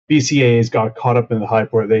BCAAs got caught up in the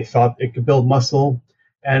hype where they thought it could build muscle,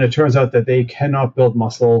 and it turns out that they cannot build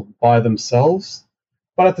muscle by themselves.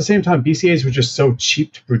 But at the same time, BCAAs were just so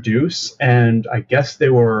cheap to produce, and I guess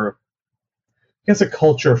a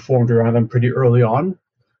culture formed around them pretty early on.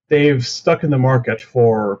 They've stuck in the market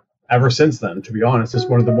for ever since then, to be honest. It's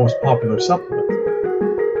one of the most popular supplements.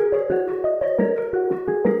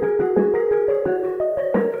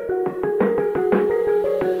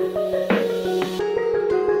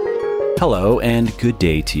 Hello and good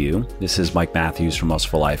day to you. This is Mike Matthews from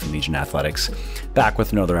Muscle for Life and Legion Athletics, back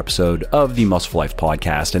with another episode of the Muscle for Life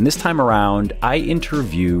podcast. And this time around, I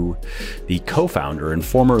interview the co-founder and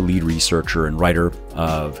former lead researcher and writer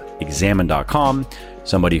of Examine.com,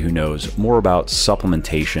 somebody who knows more about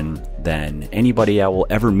supplementation than anybody I will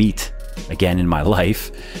ever meet again in my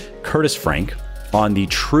life, Curtis Frank, on the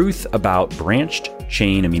truth about branched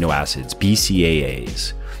chain amino acids,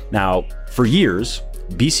 BCAAs. Now, for years,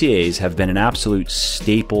 BCAAs have been an absolute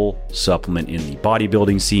staple supplement in the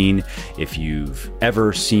bodybuilding scene. If you've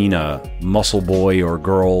ever seen a muscle boy or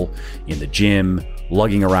girl in the gym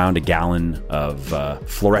lugging around a gallon of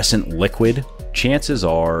fluorescent liquid, chances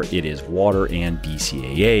are it is water and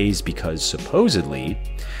BCAAs, because supposedly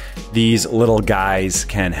these little guys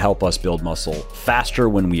can help us build muscle faster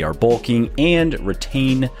when we are bulking and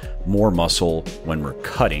retain more muscle when we're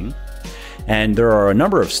cutting. And there are a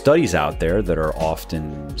number of studies out there that are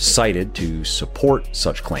often cited to support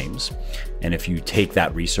such claims. And if you take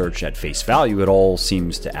that research at face value, it all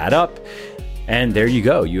seems to add up. And there you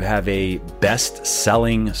go. You have a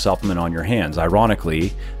best-selling supplement on your hands.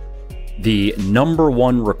 Ironically, the number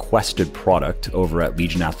one requested product over at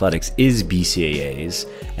Legion Athletics is BCAAs,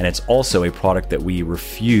 and it's also a product that we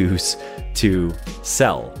refuse to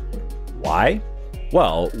sell. Why?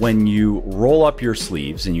 Well, when you roll up your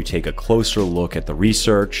sleeves and you take a closer look at the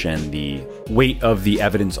research and the weight of the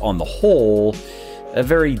evidence on the whole, a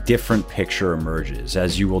very different picture emerges.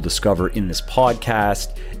 As you will discover in this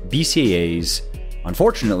podcast, BCAAs,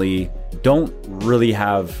 unfortunately, don't really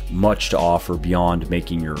have much to offer beyond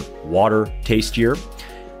making your water tastier,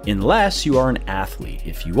 unless you are an athlete.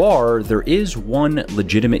 If you are, there is one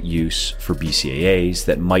legitimate use for BCAAs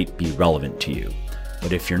that might be relevant to you.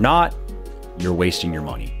 But if you're not, you're wasting your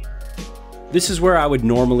money. This is where I would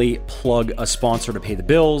normally plug a sponsor to pay the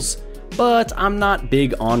bills, but I'm not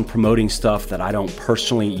big on promoting stuff that I don't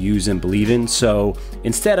personally use and believe in, so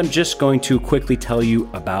instead I'm just going to quickly tell you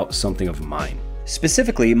about something of mine.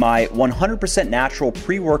 Specifically, my 100% natural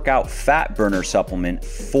pre-workout fat burner supplement,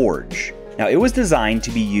 Forge. Now, it was designed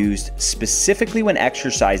to be used specifically when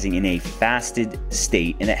exercising in a fasted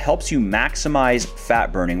state, and it helps you maximize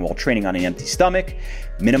fat burning while training on an empty stomach,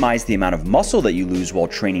 minimize the amount of muscle that you lose while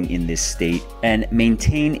training in this state, and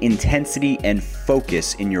maintain intensity and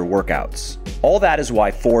focus in your workouts. All that is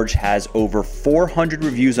why Forge has over 400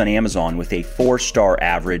 reviews on Amazon with a 4-star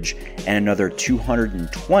average, and another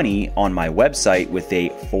 220 on my website with a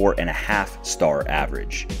 4.5-star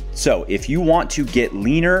average. So if you want to get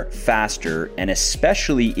leaner faster, and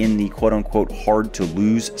especially in the quote-unquote hard to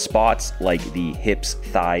lose spots like the hips,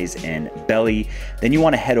 thighs, and belly, then you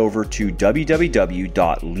want to head over to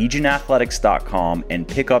www.legionathletics.com and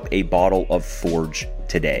pick up a bottle of Forge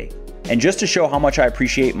today. And just to show how much I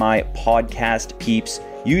appreciate my podcast peeps,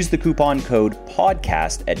 use the coupon code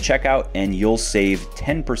PODCAST at checkout and you'll save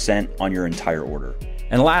 10% on your entire order.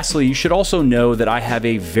 And lastly, you should also know that I have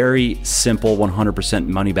a very simple 100%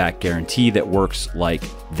 money back guarantee that works like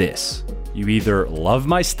this. You either love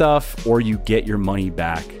my stuff or you get your money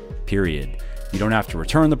back, period. You don't have to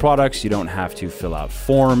return the products. You don't have to fill out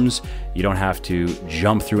forms. You don't have to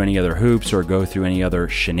jump through any other hoops or go through any other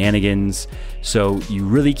shenanigans. So you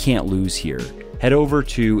really can't lose here. Head over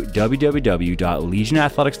to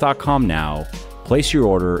www.legionathletics.com now, place your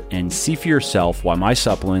order, and see for yourself why my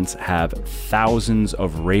supplements have thousands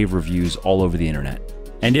of rave reviews all over the internet.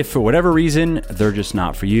 And if for whatever reason they're just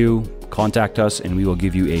not for you, contact us and we will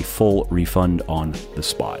give you a full refund on the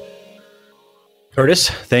spot. Curtis,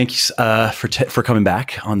 thanks for coming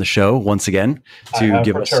back on the show once again to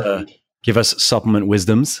give us supplement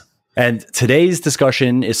wisdoms. And today's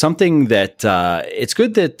discussion is something that it's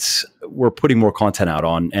good that we're putting more content out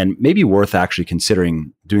on, and maybe worth actually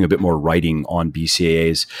considering doing a bit more writing on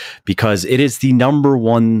BCAAs, because it is the number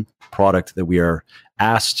one product that we are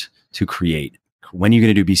asked to create. When are you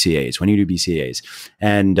going to do BCAAs? When are you do BCAAs?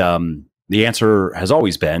 And the answer has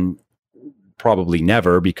always been probably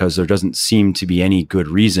never, because there doesn't seem to be any good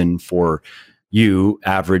reason for you,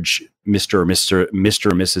 average Mr. or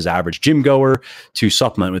Mrs. average gym goer, to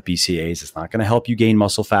supplement with BCAAs. It's not going to help you gain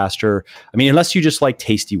muscle faster. I mean, unless you just like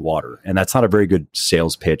tasty water, and that's not a very good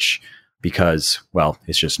sales pitch because, well,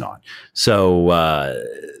 it's just not. So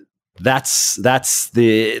that's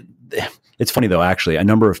the. It's funny though. Actually, a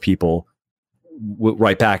number of people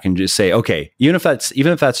write back and just say, okay, even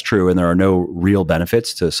if that's true, and there are no real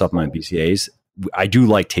benefits to supplement BCAAs, I do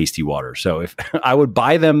like tasty water. So if I would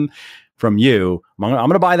buy them from you, I'm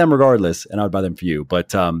going to buy them regardless, and I would buy them for you.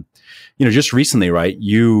 But just recently, right?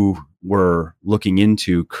 You were looking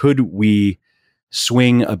into, could we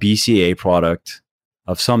swing a BCAA product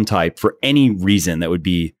of some type for any reason that would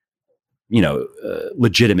be,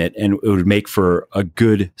 legitimate, and it would make for a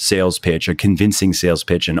good sales pitch, a convincing sales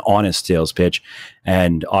pitch, an honest sales pitch.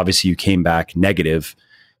 And obviously you came back negative.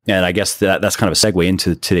 And I guess that's kind of a segue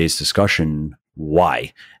into today's discussion.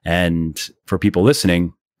 Why? And for people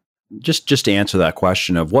listening, just to answer that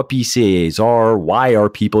question of what BCAAs are, why are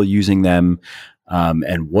people using them,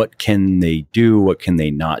 and what can they do, what can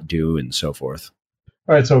they not do, and so forth.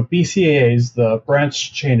 All right, so BCAAs, the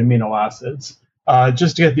branched chain amino acids,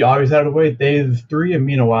 just to get the obvious out of the way, they have 3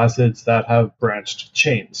 amino acids that have branched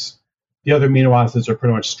chains. The other amino acids are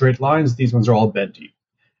pretty much straight lines. These ones are all bendy.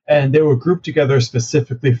 And they were grouped together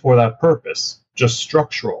specifically for that purpose, just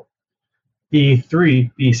structural. The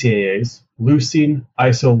 3 BCAAs, leucine,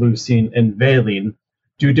 isoleucine, and valine,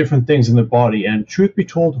 do different things in the body. And truth be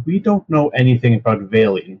told, we don't know anything about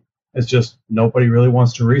valine. It's just nobody really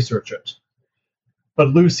wants to research it. But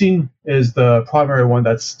leucine is the primary one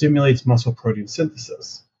that stimulates muscle protein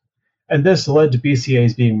synthesis. And this led to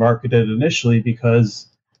BCAAs being marketed initially because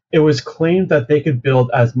it was claimed that they could build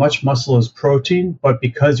as much muscle as protein, but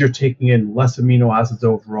because you're taking in less amino acids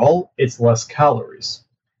overall, it's less calories.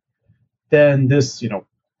 Then this,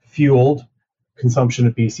 fueled consumption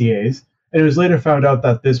of BCAAs, and it was later found out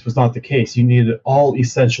that this was not the case. You needed all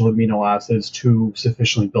essential amino acids to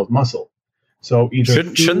sufficiently build muscle. So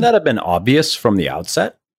either shouldn't that have been obvious from the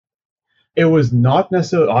outset? It was not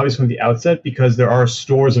necessarily obvious from the outset because there are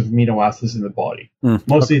stores of amino acids in the body,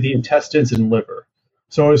 mostly the intestines and liver.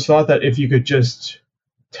 So it was thought that if you could just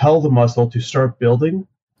tell the muscle to start building,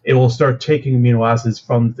 it will start taking amino acids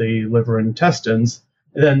from the liver and intestines,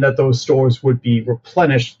 and then that those stores would be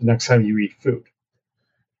replenished the next time you eat food.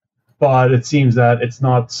 But it seems that it's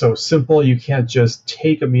not so simple. You can't just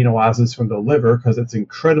take amino acids from the liver because it's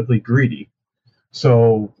incredibly greedy.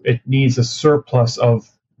 So it needs a surplus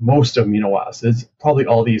of most amino acids, probably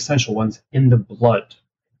all the essential ones, in the blood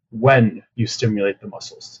when you stimulate the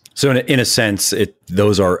muscles. So in a sense,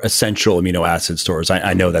 those are essential amino acid stores.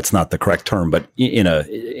 I know that's not the correct term, but in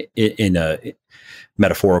a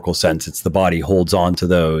metaphorical sense, it's the body holds on to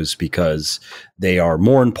those because they are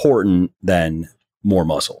more important than more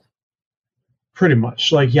muscle. Pretty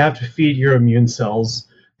much. Like, you have to feed your immune cells.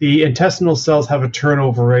 The intestinal cells have a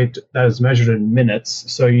turnover rate that is measured in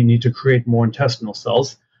minutes, so you need to create more intestinal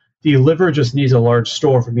cells. The liver just needs a large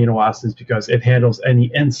store of amino acids because it handles any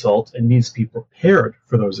insult and needs to be prepared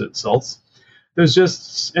for those insults. And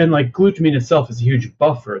glutamine itself is a huge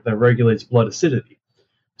buffer that regulates blood acidity.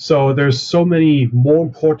 So there's so many more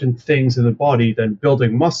important things in the body than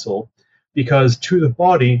building muscle, because to the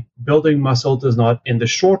body, building muscle does not, in the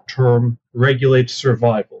short term, regulate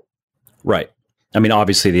survival. Right. I mean,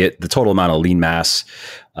 obviously, the total amount of lean mass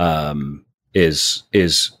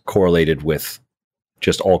is correlated with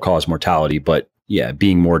just all-cause mortality. But yeah,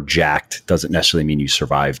 being more jacked doesn't necessarily mean you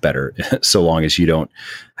survive better, so long as you don't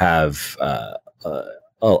have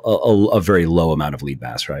a very low amount of lean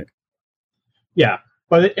mass, right? Yeah,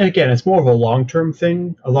 but again, it's more of a long-term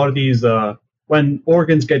thing. A lot of these, when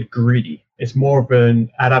organs get greedy, it's more of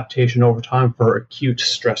an adaptation over time for acute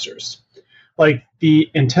stressors. Like,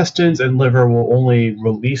 the intestines and liver will only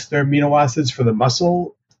release their amino acids for the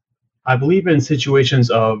muscle, I believe, in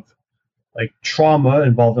situations of trauma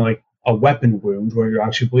involving a weapon wound where you're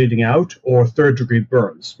actually bleeding out, or third-degree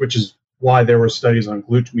burns, which is why there were studies on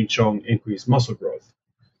glutamine showing increased muscle growth,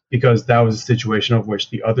 because that was a situation of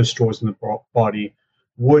which the other stores in the body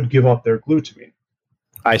would give up their glutamine.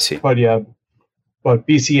 I see. But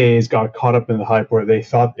BCAAs got caught up in the hype where they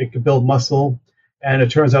thought it could build muscle, and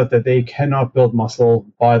it turns out that they cannot build muscle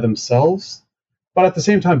by themselves. But at the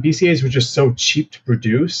same time, BCAAs were just so cheap to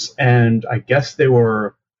produce, and I guess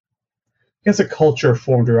a culture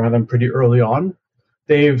formed around them pretty early on.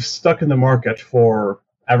 They've stuck in the market for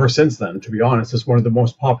ever since then, to be honest. It's one of the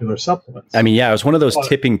most popular supplements. I mean, yeah, it was one of those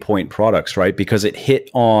tipping point products, right? Because it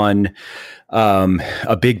hit on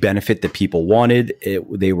a big benefit that people wanted.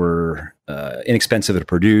 They were inexpensive to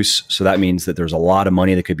produce. So that means that there's a lot of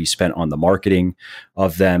money that could be spent on the marketing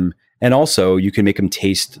of them. And also you can make them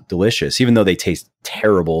taste delicious, even though they taste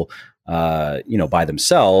terrible, by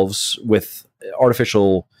themselves. With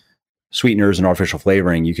artificial sweeteners and artificial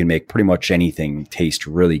flavoring, you can make pretty much anything taste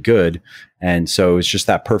really good. And so it's just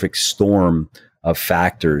that perfect storm of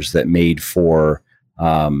factors that made for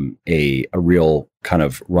a real kind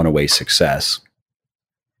of runaway success.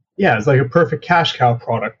 Yeah, it's like a perfect cash cow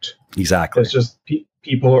product. Exactly. It's just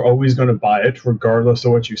people are always going to buy it regardless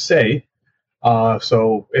of what you say.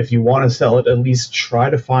 So if you want to sell it, at least try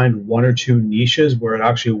to find one or two niches where it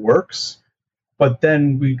actually works. But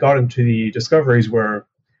then we got into the discoveries where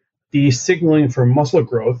the signaling for muscle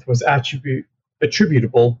growth was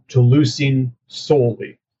attributable to leucine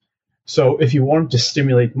solely. So if you wanted to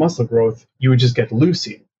stimulate muscle growth, you would just get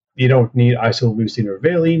leucine. You don't need isoleucine or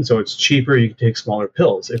valine, so it's cheaper. You can take smaller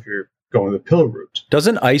pills if you're going the pill route.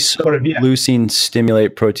 Doesn't isoleucine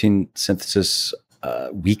stimulate protein synthesis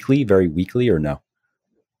weakly, very weakly, or no?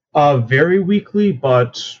 Very weakly,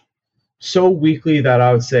 but so weakly that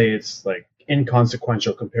I would say it's like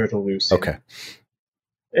inconsequential compared to leucine. Okay.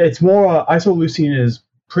 It's more, isoleucine is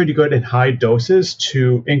pretty good in high doses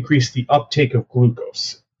to increase the uptake of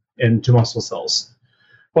glucose into muscle cells.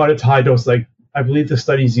 But it's high dose, like I believe the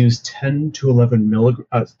studies use 10 to 11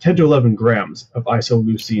 grams of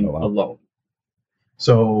isoleucine alone.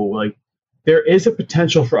 So like there is a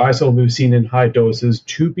potential for isoleucine in high doses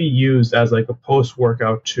to be used as like a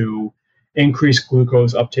post-workout to increase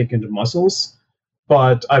glucose uptake into muscles.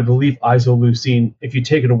 But I believe isoleucine, if you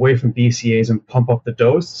take it away from BCAAs and pump up the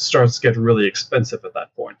dose, starts to get really expensive at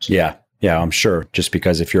that point. Yeah, I'm sure. Just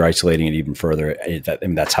because if you're isolating it even further,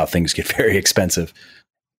 that's how things get very expensive.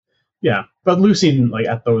 Yeah, but leucine, like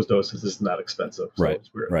at those doses, isn't that expensive. So right,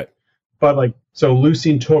 it's weird. Right. But like, so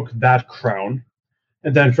leucine took that crown,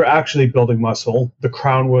 and then for actually building muscle, the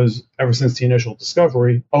crown was, ever since the initial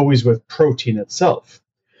discovery, always with protein itself.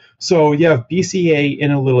 So you have BCAA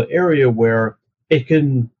in a little area where it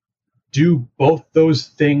can do both those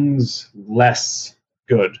things less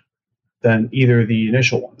good than either the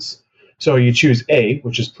initial ones. So you choose A,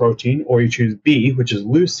 which is protein, or you choose B, which is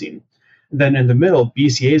leucine. And then in the middle,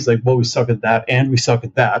 BCAA is like, well, we suck at that and we suck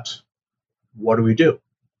at that. What do we do?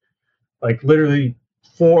 Like literally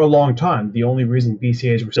for a long time, the only reason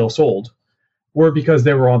BCAAs were still sold were because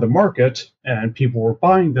they were on the market and people were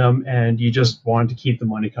buying them and you just wanted to keep the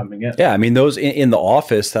money coming in. Yeah, I mean, those in the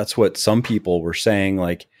office, that's what some people were saying,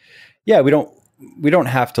 like, yeah, we don't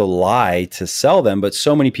have to lie to sell them, but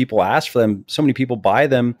so many people ask for them, so many people buy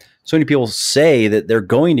them, so many people say that they're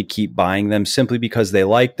going to keep buying them simply because they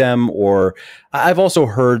like them. Or I've also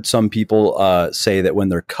heard some people say that when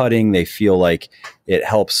they're cutting, they feel like it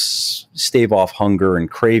helps stave off hunger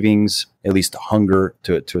and cravings, at least hunger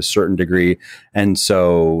to a certain degree. And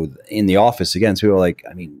so in the office, again, so people are like,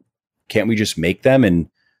 I mean, can't we just make them and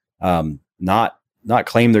not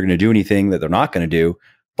claim they're going to do anything that they're not going to do?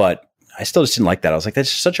 But I still just didn't like that. I was like,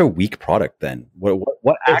 that's such a weak product. Then what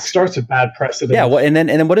it starts a bad precedent. Yeah. And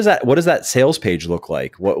then what does that sales page look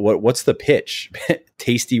like? What's the pitch?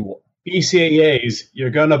 Tasty BCAAs. You're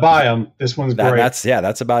gonna buy them. This one's great.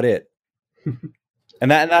 That's about it.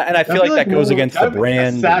 And I feel like that goes against the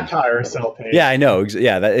brand. Satire sell page. Yeah, I know.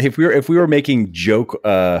 Yeah, that if we were making joke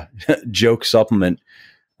supplement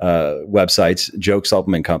websites, joke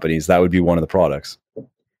supplement companies, that would be one of the products.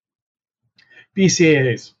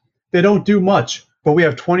 BCAAs. They don't do much, but we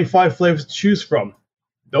have 25 flavors to choose from.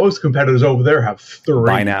 Those competitors over there have 3.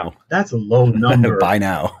 Buy now. That's a low number. Buy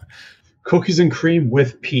now. Cookies and cream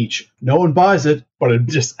with peach. No one buys it, but it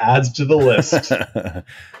just adds to the list.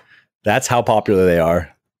 That's how popular they are.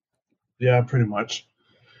 Yeah, pretty much.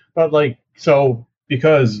 But so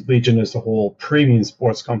because Legion is a whole premium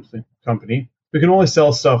sports company, we can only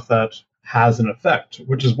sell stuff that has an effect,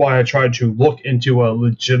 which is why I tried to look into a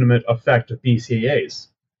legitimate effect of BCAAs.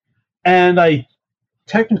 And I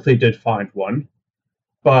technically did find one,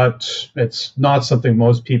 but it's not something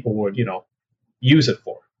most people would, use it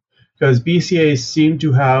for. Because BCAAs seem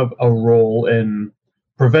to have a role in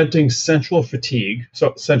preventing central fatigue.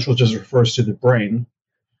 So central just refers to the brain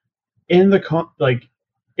in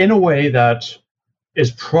a way that is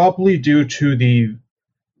probably due to the,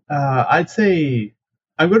 I'd say,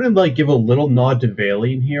 I'm going to give a little nod to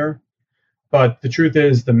valine here. But the truth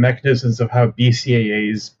is, the mechanisms of how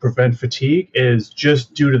BCAAs prevent fatigue is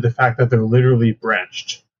just due to the fact that they're literally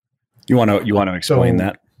branched. You want to explain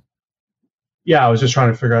that? Yeah, I was just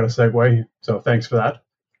trying to figure out a segue. So thanks for that.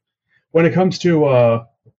 When it comes to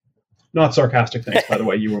not sarcastic things, by the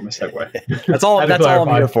way, you were my segue. That's all I'm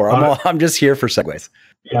here for. I'm just here for segues.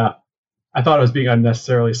 Yeah, I thought I was being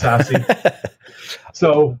unnecessarily sassy.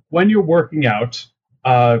 So when you're working out,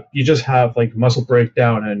 you just have muscle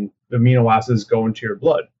breakdown and amino acids go into your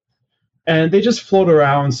blood. And they just float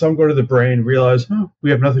around. Some go to the brain, realize, oh,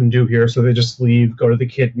 we have nothing to do here. So they just leave, go to the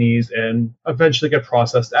kidneys, and eventually get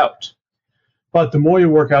processed out. But the more you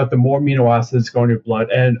work out, the more amino acids go in your blood,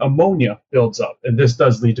 and ammonia builds up. And this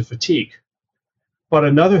does lead to fatigue. But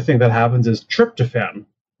another thing that happens is tryptophan,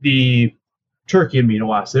 the turkey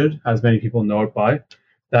amino acid, as many people know it by,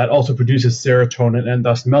 that also produces serotonin and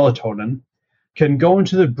thus melatonin, can go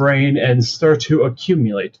into the brain and start to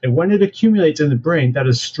accumulate. And when it accumulates in the brain, that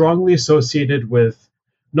is strongly associated with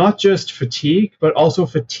not just fatigue, but also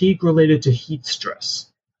fatigue related to heat stress.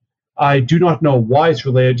 I do not know why it's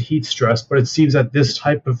related to heat stress, but it seems that this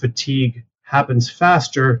type of fatigue happens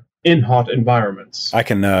faster in hot environments. I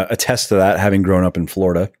can attest to that, having grown up in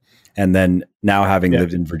Florida and then now having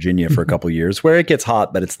lived in Virginia for a couple of years, where it gets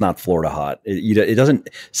hot, but it's not Florida hot. It doesn't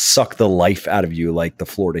suck the life out of you like the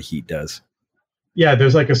Florida heat does. Yeah,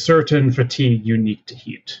 there's like a certain fatigue unique to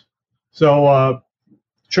heat. So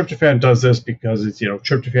tryptophan does this because it's,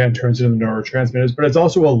 tryptophan turns into neurotransmitters, but it's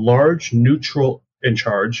also a large neutral in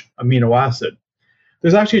charge amino acid.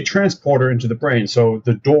 There's actually a transporter into the brain, so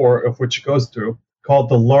the door of which it goes through, called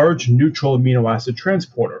the large neutral amino acid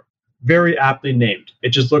transporter. Very aptly named. It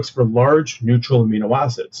just looks for large neutral amino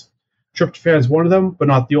acids. Tryptophan is one of them, but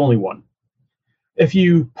not the only one. If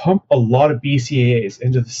you pump a lot of BCAAs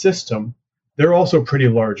into the system, they're also pretty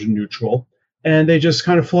large and neutral, and they just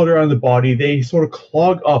kind of float around the body. They sort of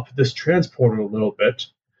clog up this transporter a little bit,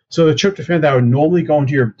 so the tryptophan that would normally go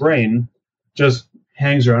into your brain just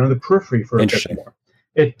hangs around in the periphery for a bit more.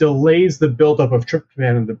 It delays the buildup of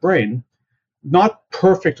tryptophan in the brain, not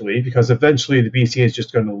perfectly, because eventually the BCAA is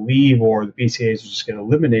just going to leave or the BCAAs are just get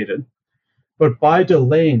eliminated. But by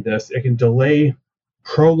delaying this, it can delay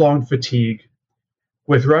prolonged fatigue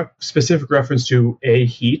with specific reference to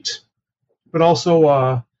heat, but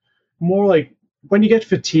also more like when you get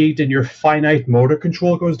fatigued and your finite motor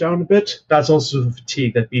control goes down a bit, that's also the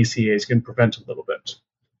fatigue that BCAAs can prevent a little bit.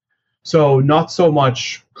 So not so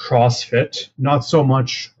much CrossFit, not so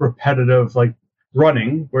much repetitive like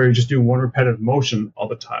running, where you're just doing one repetitive motion all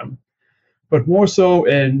the time, but more so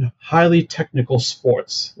in highly technical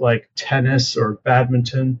sports like tennis or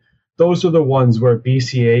badminton. Those are the ones where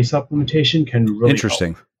BCAA supplementation can really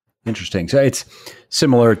help. Interesting. So it's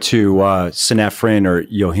similar to synephrine or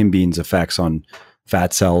yohimbene's effects on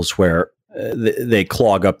fat cells, where they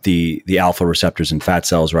clog up the alpha receptors in fat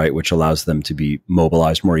cells, right, which allows them to be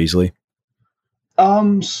mobilized more easily.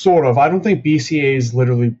 Sort of. I don't think BCAAs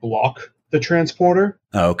literally block the transporter.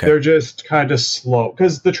 Oh, okay. They're just kind of slow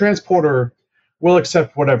because the transporter will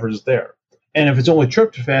accept whatever's there. And if it's only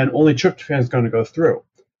tryptophan is going to go through.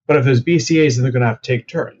 But if there's BCAAs, then they're going to have to take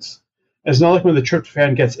turns. And it's not like when the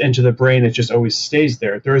tryptophan gets into the brain, it just always stays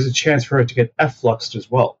there. There is a chance for it to get effluxed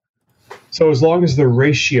as well. So as long as the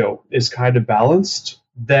ratio is kind of balanced,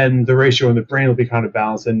 then the ratio in the brain will be kind of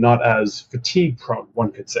balanced and not as fatigue prone,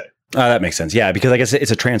 one could say. That makes sense. Yeah, because I guess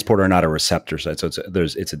it's a transporter, not a receptor. So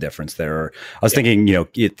it's a difference there. I was thinking,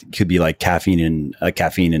 it could be like caffeine and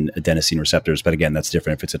adenosine receptors, but again, that's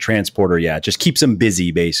different. If it's a transporter, it just keeps them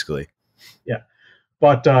busy, basically. Yeah,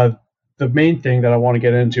 but the main thing that I want to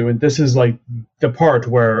get into, and this is like the part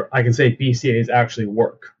where I can say BCAAs actually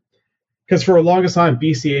work, because for the longest time,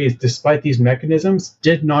 BCAAs, despite these mechanisms,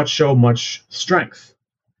 did not show much strength.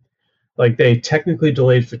 Like they technically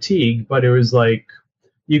delayed fatigue, but it was like,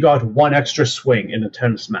 you got one extra swing in a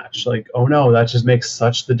tennis match. Like, oh no, that just makes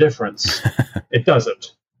such the difference. It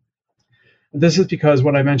doesn't. This is because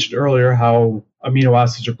when I mentioned earlier how amino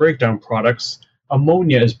acids are breakdown products,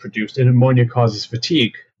 ammonia is produced, and ammonia causes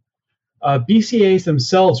fatigue. BCAAs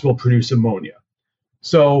themselves will produce ammonia.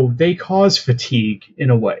 So they cause fatigue in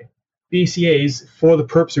a way. BCAAs, for the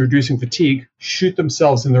purpose of reducing fatigue, shoot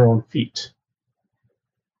themselves in their own feet.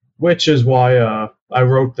 Which is why I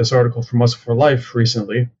wrote this article for Muscle for Life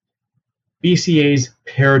recently. BCAAs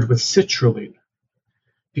paired with citrulline.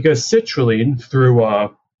 Because citrulline, through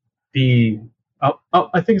I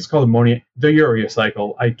think it's called ammonia, the urea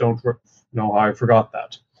cycle, I don't know how I forgot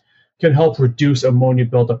that, can help reduce ammonia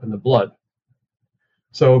buildup in the blood.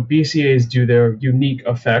 So BCAAs do their unique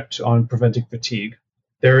effect on preventing fatigue.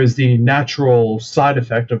 There is the natural side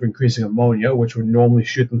effect of increasing ammonia, which would normally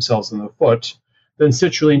shoot themselves in the foot. Then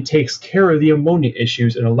citrulline takes care of the ammonia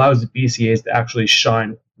issues and allows the BCAAs to actually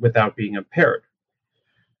shine without being impaired.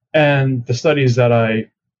 And the studies that I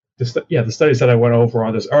went over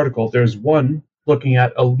on this article, there's one looking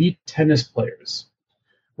at elite tennis players,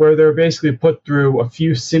 where they're basically put through a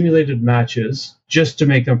few simulated matches just to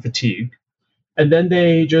make them fatigue, and then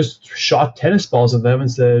they just shot tennis balls at them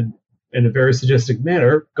and said, in a very sadistic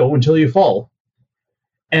manner, go until you fall.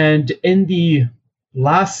 And in the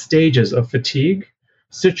last stages of fatigue,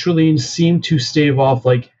 citrulline seemed to stave off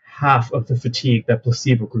like half of the fatigue that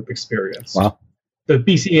placebo group experienced. Wow. The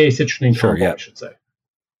BCAA citrulline combo, I should say.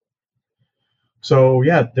 So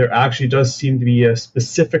yeah, there actually does seem to be a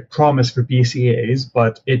specific promise for BCAAs,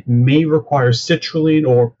 but it may require citrulline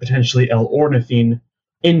or potentially L-ornithine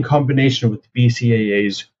in combination with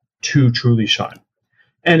BCAAs to truly shine.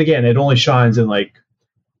 And again, it only shines in like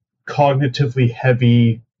cognitively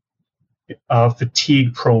heavy,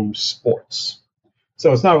 fatigue-prone sports.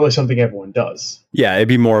 So it's not really something everyone does. Yeah, it'd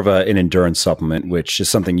be more of an endurance supplement, which is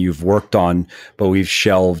something you've worked on, but we've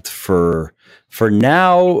shelved for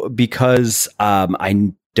now because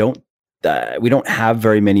we don't have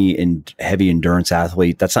very many heavy endurance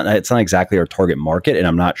athletes. It's not exactly our target market, and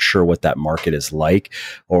I'm not sure what that market is like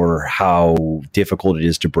or how difficult it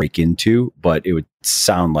is to break into. But it would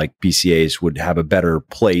sound like BCAAs would have a better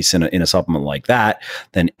place in a supplement like that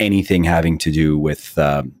than anything having to do with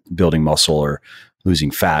building muscle or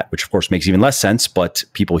losing fat, which of course makes even less sense. But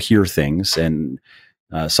people hear things, and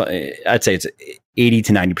so I'd say it's 80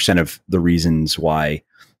 to 90% of the reasons why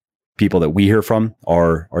people that we hear from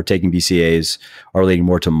are taking BCAAs are relating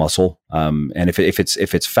more to muscle. And if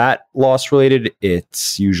it's fat loss related,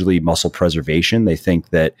 it's usually muscle preservation. They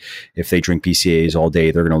think that if they drink BCAAs all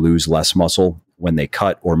day, they're going to lose less muscle when they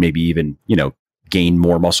cut, or maybe even, gain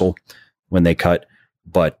more muscle when they cut.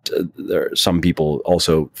 But some people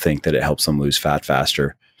also think that it helps them lose fat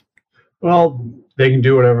faster. Well, they can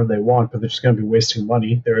do whatever they want, but they're just going to be wasting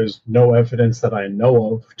money. There is no evidence that I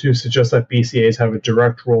know of to suggest that BCAAs have a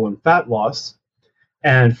direct role in fat loss.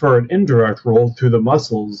 And for an indirect role through the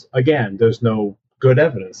muscles, again, there's no good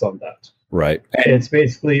evidence on that. Right. And it's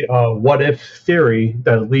basically a what-if theory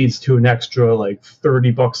that leads to an extra, like,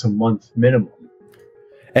 $30 a month minimum.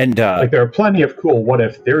 And there are plenty of cool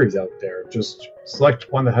what-if theories out there. Just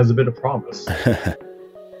select one that has a bit of promise.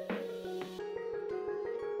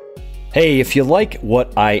 Hey, if you like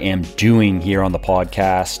what I am doing here on the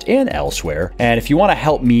podcast and elsewhere, and if you want to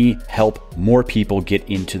help me help more people get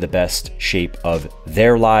into the best shape of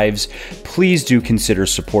their lives, please do consider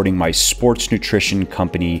supporting my sports nutrition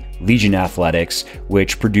company, Legion Athletics,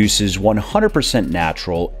 which produces 100%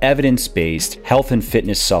 natural, evidence-based health and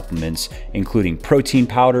fitness supplements, including protein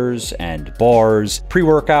powders and bars,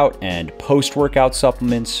 pre-workout and post-workout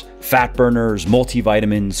supplements, fat burners,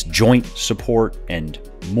 multivitamins, joint support, and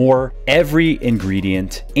more. Every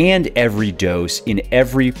ingredient and every dose in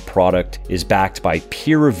every product is backed by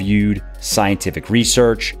peer-reviewed scientific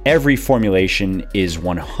research. Every formulation is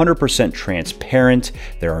 100% transparent.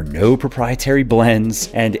 There are no proprietary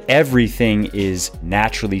blends, and everything is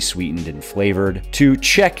naturally sweetened and flavored. To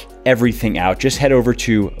check everything out, just head over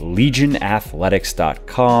to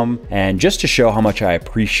legionathletics.com. And just to show how much I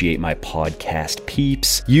appreciate my podcast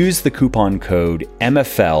peeps, use the coupon code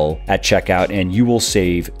MFL at checkout and you will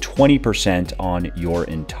save 20% on your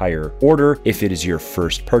entire order if it is your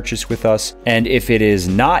first purchase with us. And if it is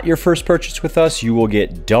not your first purchase with us, you will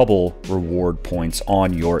get double reward points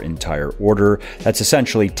on your entire order. That's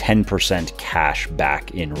essentially 10% cash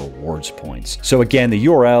back in rewards points. So again, the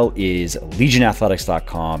URL is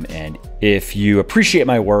legionathletics.com. And if you appreciate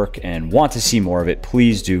my work and want to see more of it,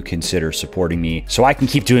 please do consider supporting me so I can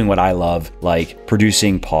keep doing what I love, like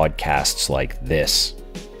producing podcasts like this.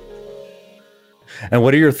 And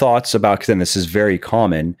what are your thoughts about, because then this is very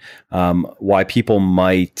common, why people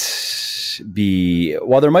might be,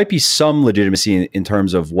 while there might be some legitimacy in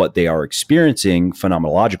terms of what they are experiencing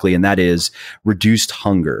phenomenologically, and that is reduced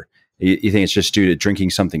hunger. You think it's just due to drinking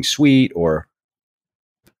something sweet, or...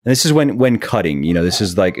 And this is when cutting, this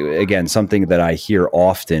is like, again, something that I hear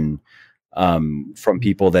often from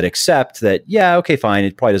people that accept that, yeah, okay, fine.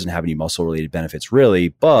 It probably doesn't have any muscle related benefits really,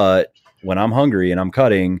 but when I'm hungry and I'm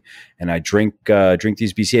cutting and I drink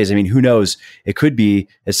these BCAAs, I mean, who knows? It could be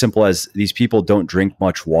as simple as these people don't drink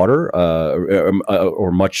much water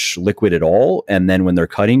or much liquid at all. And then when they're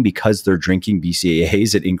cutting, because they're drinking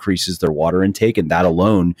BCAAs, it increases their water intake, and that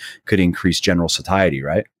alone could increase general satiety,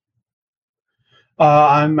 right?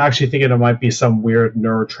 I'm actually thinking it might be some weird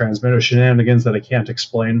neurotransmitter shenanigans that I can't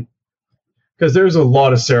explain. Because there's a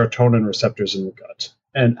lot of serotonin receptors in the gut,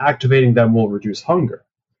 and activating them will reduce hunger.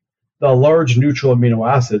 The large neutral amino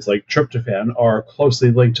acids like tryptophan are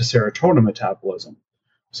closely linked to serotonin metabolism.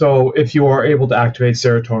 So if you are able to activate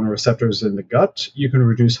serotonin receptors in the gut, you can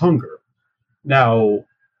reduce hunger. Now,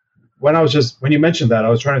 when you mentioned that, I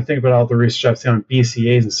was trying to think about all the research I've seen on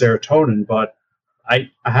BCAAs and serotonin, but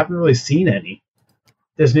I haven't really seen any.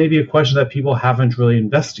 There's maybe a question that people haven't really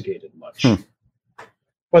investigated much.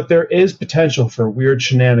 But there is potential for weird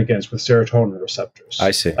shenanigans with serotonin receptors.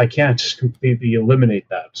 I see. I can't completely eliminate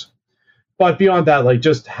that. But beyond that, like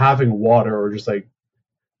just having water or just like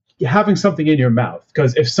having something in your mouth,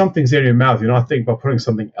 because if something's in your mouth, you're not thinking about putting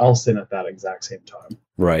something else in at that exact same time.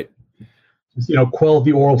 Right. Quell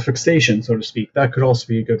the oral fixation, so to speak. That could also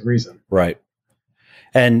be a good reason. Right.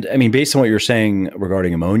 And I mean, based on what you're saying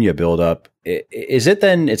regarding ammonia buildup, is it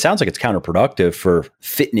then, it sounds like it's counterproductive for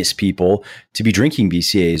fitness people to be drinking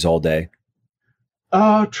BCAAs all day.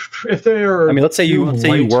 If they're, I mean, let's say you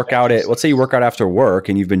work out after work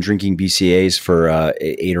and you've been drinking BCAAs for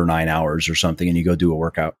 8 or 9 hours or something, and you go do a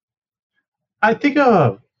workout. I think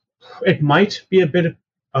it might be a bit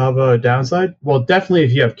of a downside. Well, definitely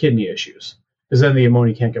if you have kidney issues, because then the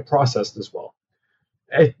ammonia can't get processed as well.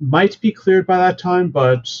 It might be cleared by that time,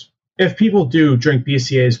 but if people do drink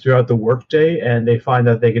BCAAs throughout the workday and they find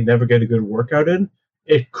that they can never get a good workout in,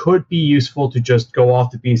 it could be useful to just go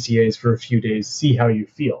off the BCAAs for a few days, see how you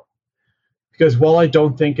feel. Because while I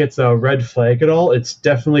don't think it's a red flag at all, it's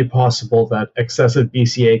definitely possible that excessive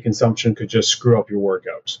BCAA consumption could just screw up your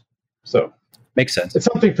workout. So makes sense. It's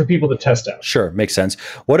something for people to test out. Sure, makes sense.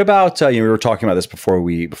 What about we were talking about this before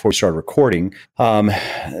we started recording?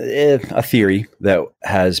 A theory that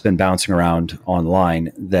has been bouncing around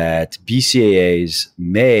online that BCAAs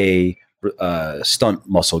may stunt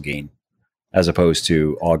muscle gain as opposed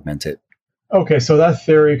to augment it. Okay, so that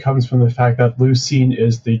theory comes from the fact that leucine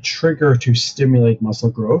is the trigger to stimulate muscle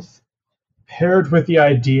growth, paired with the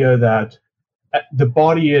idea that the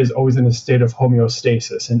body is always in a state of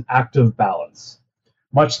homeostasis, an active balance.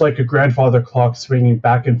 Much like a grandfather clock swinging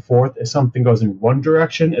back and forth, if something goes in one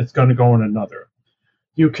direction, it's going to go in another.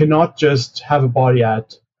 You cannot just have a body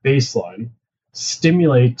at baseline,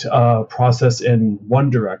 stimulate a process in one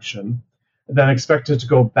direction, and then expect it to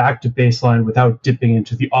go back to baseline without dipping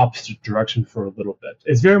into the opposite direction for a little bit.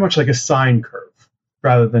 It's very much like a sine curve,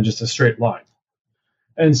 rather than just a straight line.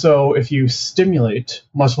 And so if you stimulate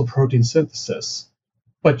muscle protein synthesis,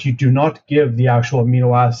 but you do not give the actual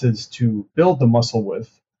amino acids to build the muscle with,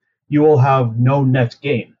 you will have no net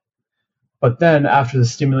gain. But then after the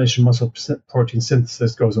stimulation muscle protein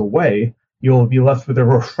synthesis goes away, you will be left with a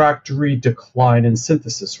refractory decline in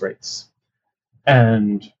synthesis rates.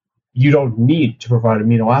 And you don't need to provide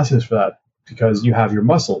amino acids for that because you have your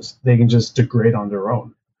muscles. They can just degrade on their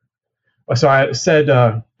own. So I said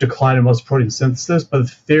decline in muscle protein synthesis, but the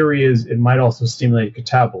theory is it might also stimulate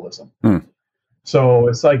catabolism. So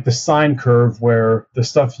it's like the sine curve where the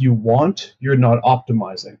stuff you want, you're not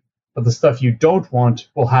optimizing, but the stuff you don't want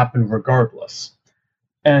will happen regardless.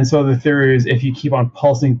 And so the theory is if you keep on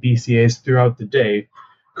pulsing BCAAs throughout the day,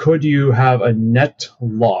 could you have a net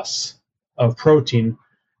loss of protein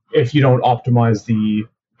if you don't optimize the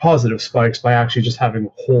positive spikes by actually just having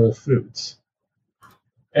whole foods?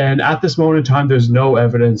 And at this moment in time, there's no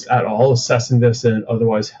evidence at all assessing this in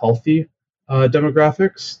otherwise healthy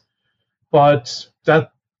demographics. But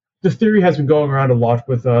that the theory has been going around a lot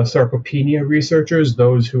with sarcopenia researchers,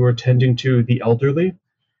 those who are tending to the elderly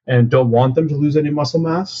and don't want them to lose any muscle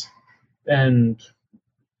mass. And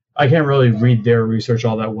I can't really read their research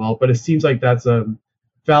all that well, but it seems like that's a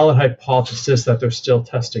valid hypothesis that they're still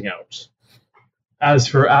testing out. As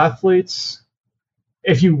for athletes,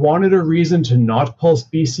 if you wanted a reason to not pulse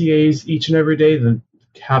BCAAs each and every day, then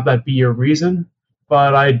have that be your reason.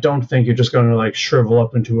 But I don't think you're just going to shrivel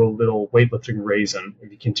up into a little weightlifting raisin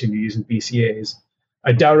if you continue using BCAAs.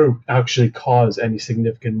 I doubt it would actually cause any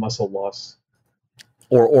significant muscle loss.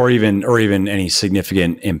 Or even any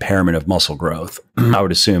significant impairment of muscle growth. I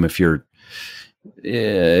would assume if you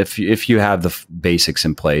have the basics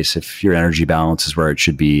in place, if your energy balance is where it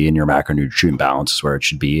should be and your macronutrient balance is where it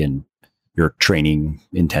should be and you're training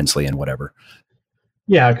intensely and whatever.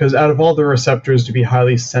 Yeah, because out of all the receptors to be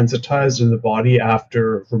highly sensitized in the body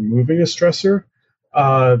after removing a stressor,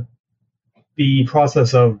 the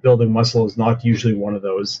process of building muscle is not usually one of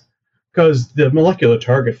those. Because the molecular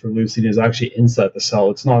target for leucine is actually inside the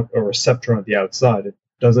cell. It's not a receptor on the outside. It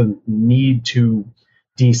doesn't need to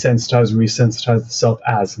desensitize or resensitize the cell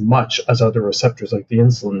as much as other receptors like the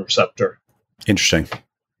insulin receptor. Interesting.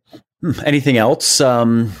 Anything else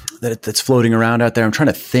that's floating around out there? I'm trying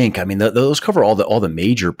to think. I mean, those cover all the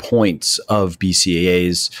major points of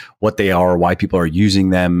BCAAs, what they are, why people are using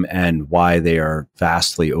them, and why they are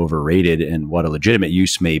vastly overrated, and what a legitimate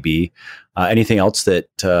use may be. Anything else that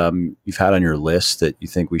you've had on your list that you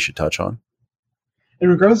think we should touch on? In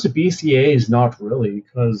regards to BCAAs, not really,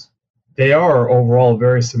 because they are overall a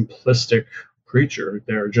very simplistic creature.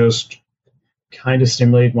 They're just kind of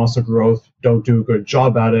stimulate muscle growth, don't do a good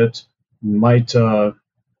job at it, might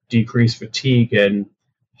decrease fatigue in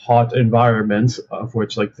hot environments, of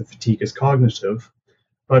which the fatigue is cognitive.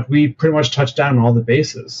 But we pretty much touched down on all the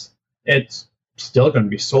bases. It's still going to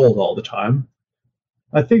be sold all the time.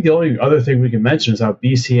 I think the only other thing we can mention is how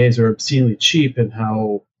BCAAs are obscenely cheap and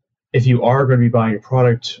how if you are going to be buying a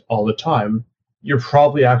product all the time, you're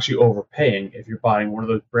probably actually overpaying if you're buying one of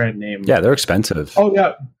those brand name. Yeah, they're expensive. Oh,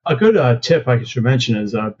 yeah. A good tip I should mention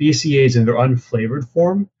is BCAAs in their unflavored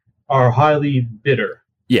form are highly bitter.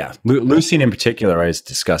 Yeah, leucine in particular is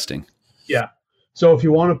disgusting. Yeah. So if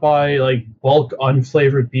you want to buy like bulk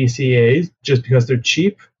unflavored BCAAs just because they're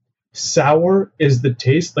cheap, sour is the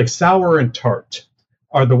taste. Like sour and tart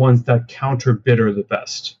are the ones that counter bitter the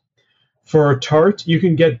best. For a tart, you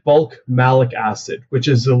can get bulk malic acid, which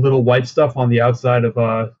is a little white stuff on the outside of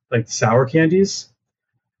like sour candies.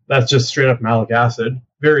 That's just straight up malic acid,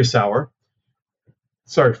 very sour.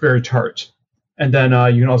 Sorry, very tart. And then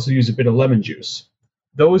you can also use a bit of lemon juice.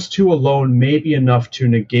 Those two alone may be enough to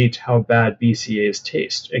negate how bad BCAAs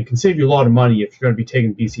taste and can save you a lot of money if you're going to be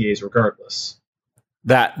taking BCAAs regardless.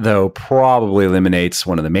 That, though, probably eliminates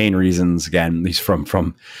one of the main reasons, again, at least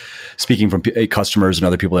from speaking from customers and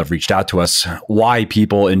other people that have reached out to us, why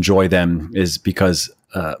people enjoy them is because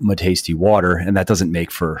tasty water, and that doesn't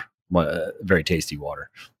make for very tasty water.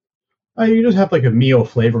 You just have like a Mio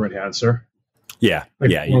flavor enhancer. Yeah, like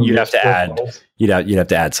you'd have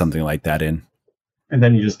to add something like that in. And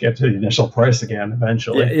then you just get to the initial price again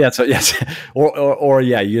eventually. Yeah. So yes, or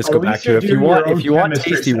you just go back to if you want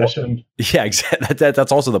tasty water. Yeah, exactly.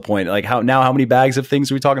 That's also the point. Like how many bags of things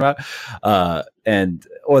are we talking about?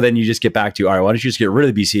 Or then you just get back to, all right, why don't you just get rid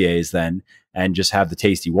of the BCAAs then and just have the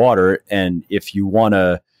tasty water? And if you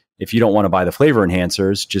don't want to buy the flavor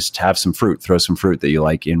enhancers, just have some fruit. Throw some fruit that you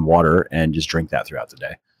like in water and just drink that throughout the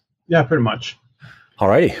day. Yeah, pretty much. All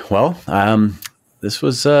righty. Well, this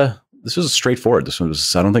was straightforward.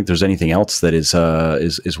 I don't think there's anything else that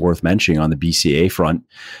is worth mentioning on the BCAA front.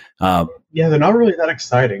 Yeah, they're not really that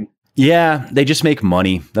exciting. Yeah, they just make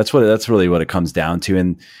money. That's really what it comes down to.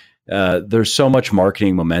 And there's so much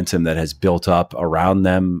marketing momentum that has built up around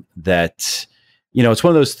them that, it's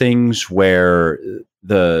one of those things where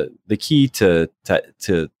the key to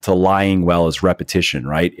lying well is repetition,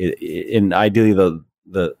 right? And ideally the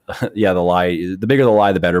lie, the bigger the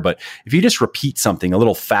lie, the better. But if you just repeat something, a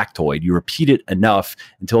little factoid, you repeat it enough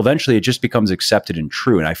until eventually it just becomes accepted and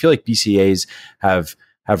true. And I feel like BCAAs have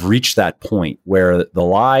reached that point where the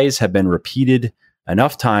lies have been repeated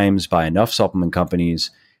enough times by enough supplement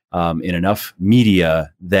companies in enough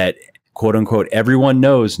media that quote unquote everyone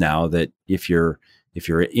knows now that if you're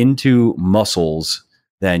into muscles,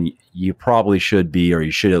 then you probably should be, or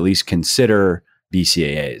you should at least consider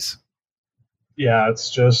BCAAs. Yeah, it's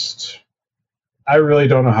just, I really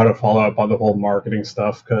don't know how to follow up on the whole marketing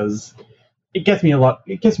stuff because it gets me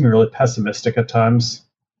really pessimistic at times.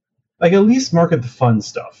 Like, at least market the fun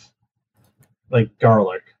stuff. Like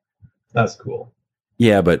garlic. That's cool.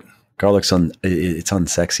 Yeah, but garlic's it's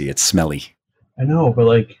unsexy. It's smelly. I know, but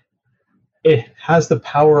like, it has the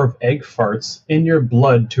power of egg farts in your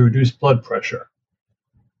blood to reduce blood pressure.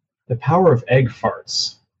 The power of egg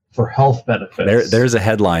farts. For health benefits. There's a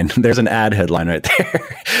headline. There's an ad headline right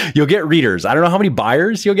there. You'll get readers. I don't know how many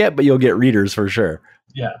buyers you'll get, but you'll get readers for sure.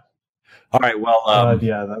 Yeah. All right. Well,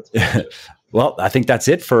 yeah, that's well, I think that's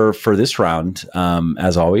it for this round.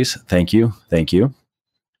 As always, thank you.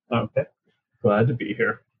 Okay. Glad to be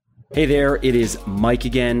here. Hey there, it is Mike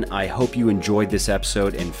again. I hope you enjoyed this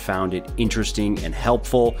episode and found it interesting and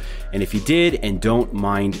helpful. And if you did and don't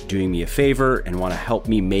mind doing me a favor and want to help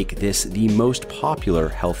me make this the most popular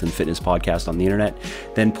health and fitness podcast on the internet,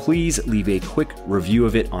 then please leave a quick review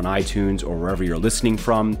of it on iTunes or wherever you're listening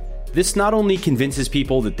from. This not only convinces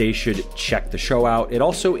people that they should check the show out, it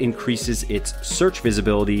also increases its search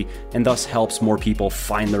visibility and thus helps more people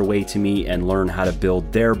find their way to me and learn how to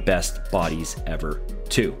build their best bodies ever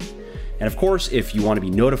too. And of course, if you want to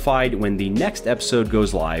be notified when the next episode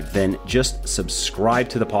goes live, then just subscribe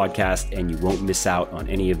to the podcast and you won't miss out on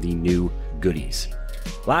any of the new goodies.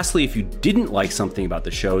 Lastly, if you didn't like something about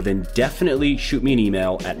the show, then definitely shoot me an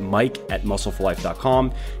email at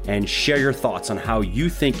mike@muscleforlife.com and share your thoughts on how you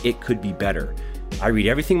think it could be better. I read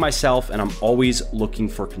everything myself and I'm always looking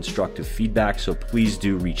for constructive feedback, so please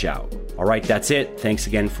do reach out. All right, that's it. Thanks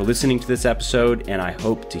again for listening to this episode, and I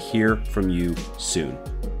hope to hear from you soon.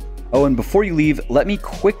 Oh, and before you leave, let me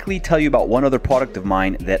quickly tell you about one other product of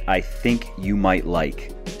mine that I think you might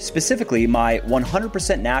like. specifically my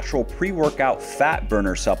 100% natural pre-workout fat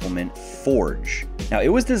burner supplement, Forge. Now, it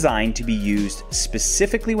was designed to be used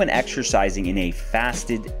specifically when exercising in a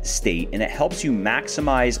fasted state, and it helps you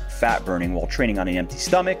maximize fat burning while training on an empty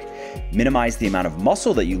stomach, minimize the amount of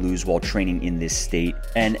muscle that you lose while training in this state,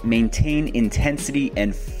 and maintain intensity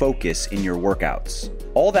and focus in your workouts.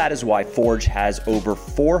 All that is why Forge has over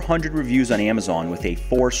 400 reviews on Amazon with a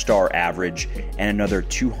 4-star average and another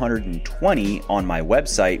 220 on my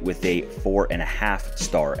website with a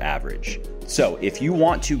 4.5-star average. So if you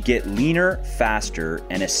want to get leaner faster,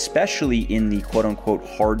 and especially in the quote unquote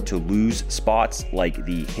hard to lose spots like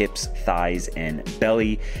the hips, thighs, and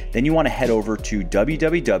belly, then you want to head over to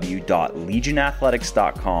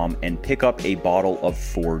www.legionathletics.com and pick up a bottle of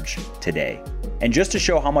Forge today. And just to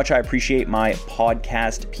show how much I appreciate my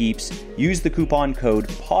podcast peeps, use the coupon code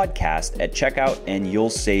PODCAST at checkout and you'll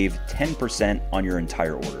save 10% on your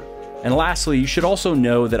entire order. And lastly, you should also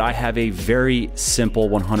know that I have a very simple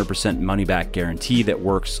 100% money back guarantee that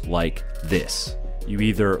works like this. You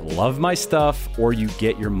either love my stuff or you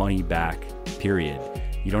get your money back, period.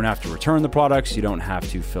 You don't have to return the products. You don't have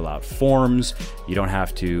to fill out forms. You don't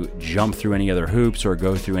have to jump through any other hoops or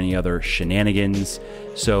go through any other shenanigans.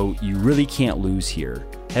 So you really can't lose here.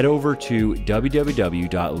 Head over to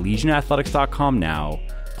www.legionathletics.com now,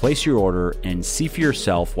 place your order, and see for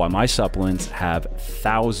yourself why my supplements have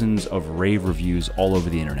thousands of rave reviews all over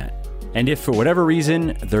the internet. And if for whatever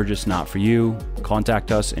reason they're just not for you,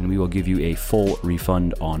 contact us and we will give you a full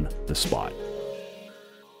refund on the spot.